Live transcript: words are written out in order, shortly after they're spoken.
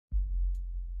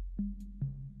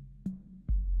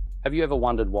Have you ever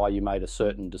wondered why you made a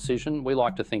certain decision? We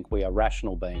like to think we are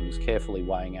rational beings, carefully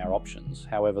weighing our options.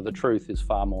 However, the truth is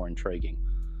far more intriguing.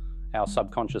 Our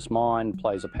subconscious mind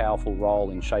plays a powerful role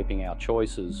in shaping our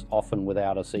choices, often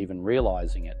without us even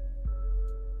realizing it.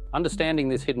 Understanding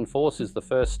this hidden force is the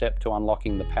first step to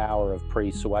unlocking the power of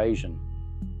pre-suasion.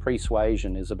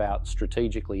 Pre-suasion is about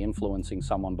strategically influencing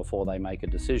someone before they make a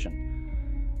decision.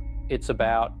 It's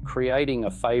about creating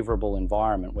a favorable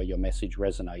environment where your message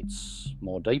resonates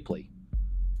more deeply.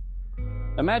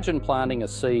 Imagine planting a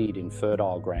seed in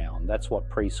fertile ground. That's what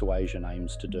pre-suasion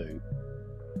aims to do.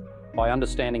 By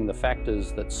understanding the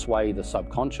factors that sway the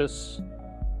subconscious,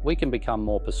 we can become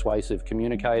more persuasive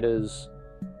communicators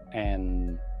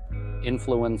and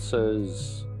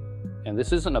influencers. And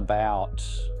this isn't about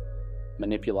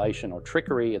manipulation or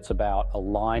trickery, it's about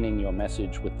aligning your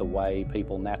message with the way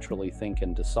people naturally think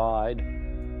and decide.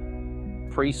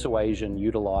 Pre-suasion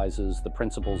utilizes the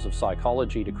principles of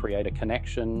psychology to create a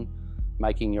connection,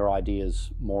 making your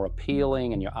ideas more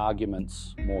appealing and your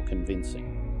arguments more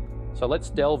convincing. So let's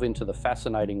delve into the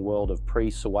fascinating world of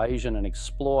pre-suasion and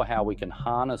explore how we can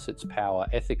harness its power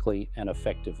ethically and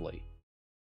effectively.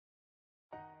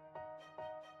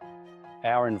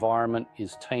 Our environment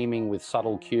is teeming with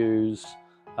subtle cues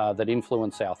that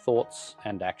influence our thoughts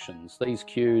and actions. These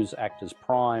cues act as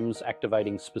primes,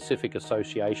 activating specific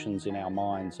associations in our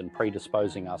minds and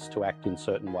predisposing us to act in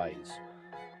certain ways.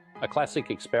 A classic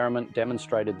experiment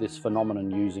demonstrated this phenomenon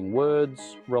using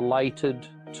words related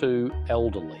to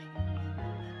elderly.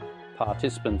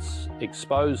 Participants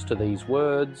exposed to these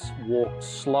words walked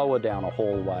slower down a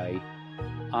hallway,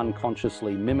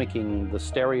 unconsciously mimicking the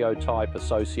stereotype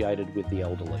associated with the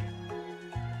elderly.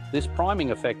 This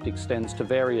priming effect extends to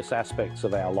various aspects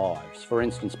of our lives. For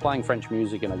instance, playing French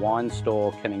music in a wine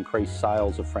store can increase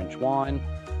sales of French wine.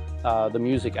 The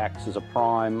music acts as a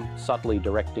prime, subtly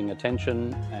directing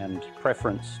attention and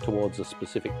preference towards a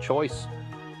specific choice.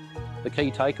 The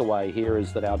key takeaway here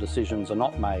is that our decisions are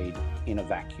not made in a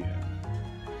vacuum.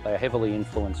 They are heavily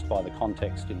influenced by the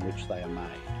context in which they are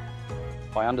made.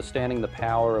 By understanding the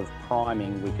power of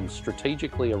priming, we can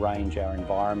strategically arrange our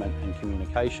environment and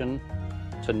communication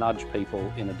to nudge people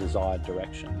in a desired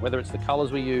direction. Whether it's the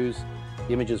colors we use,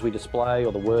 the images we display,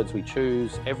 or the words we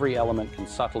choose, every element can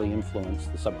subtly influence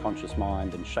the subconscious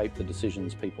mind and shape the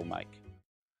decisions people make.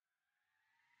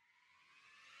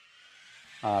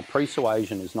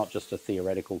 Pre-suasion is not just a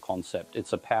theoretical concept,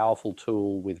 it's a powerful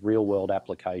tool with real-world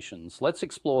applications. Let's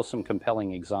explore some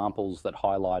compelling examples that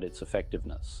highlight its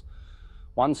effectiveness.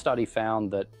 One study found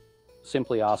that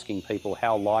simply asking people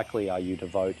how likely are you to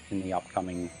vote in the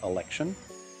upcoming election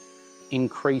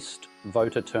increased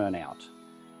voter turnout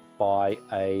by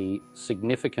a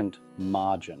significant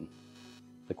margin.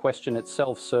 The question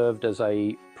itself served as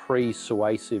a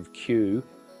persuasive cue,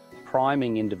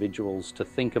 priming individuals to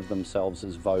think of themselves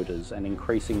as voters and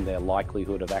increasing their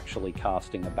likelihood of actually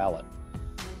casting a ballot.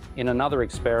 In another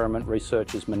experiment,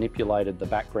 researchers manipulated the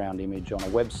background image on a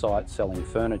website selling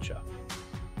furniture.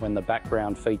 When the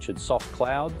background featured soft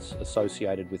clouds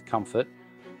associated with comfort,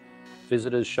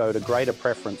 visitors showed a greater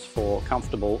preference for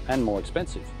comfortable and more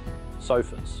expensive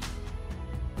sofas.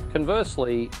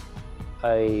 Conversely,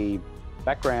 a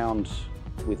background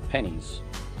with pennies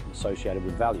associated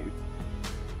with value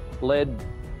led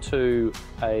to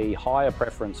a higher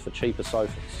preference for cheaper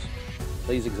sofas.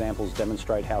 These examples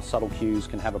demonstrate how subtle cues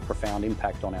can have a profound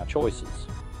impact on our choices.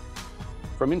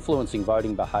 From influencing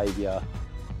voting behaviour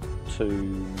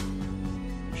to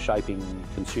shaping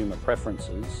consumer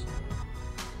preferences,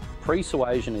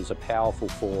 pre-suasion is a powerful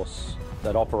force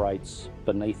that operates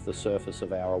beneath the surface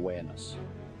of our awareness.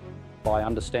 By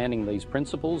understanding these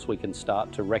principles, we can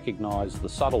start to recognise the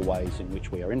subtle ways in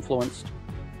which we are influenced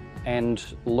and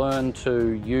learn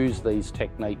to use these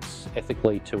techniques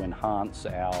ethically to enhance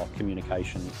our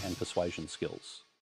communication and persuasion skills.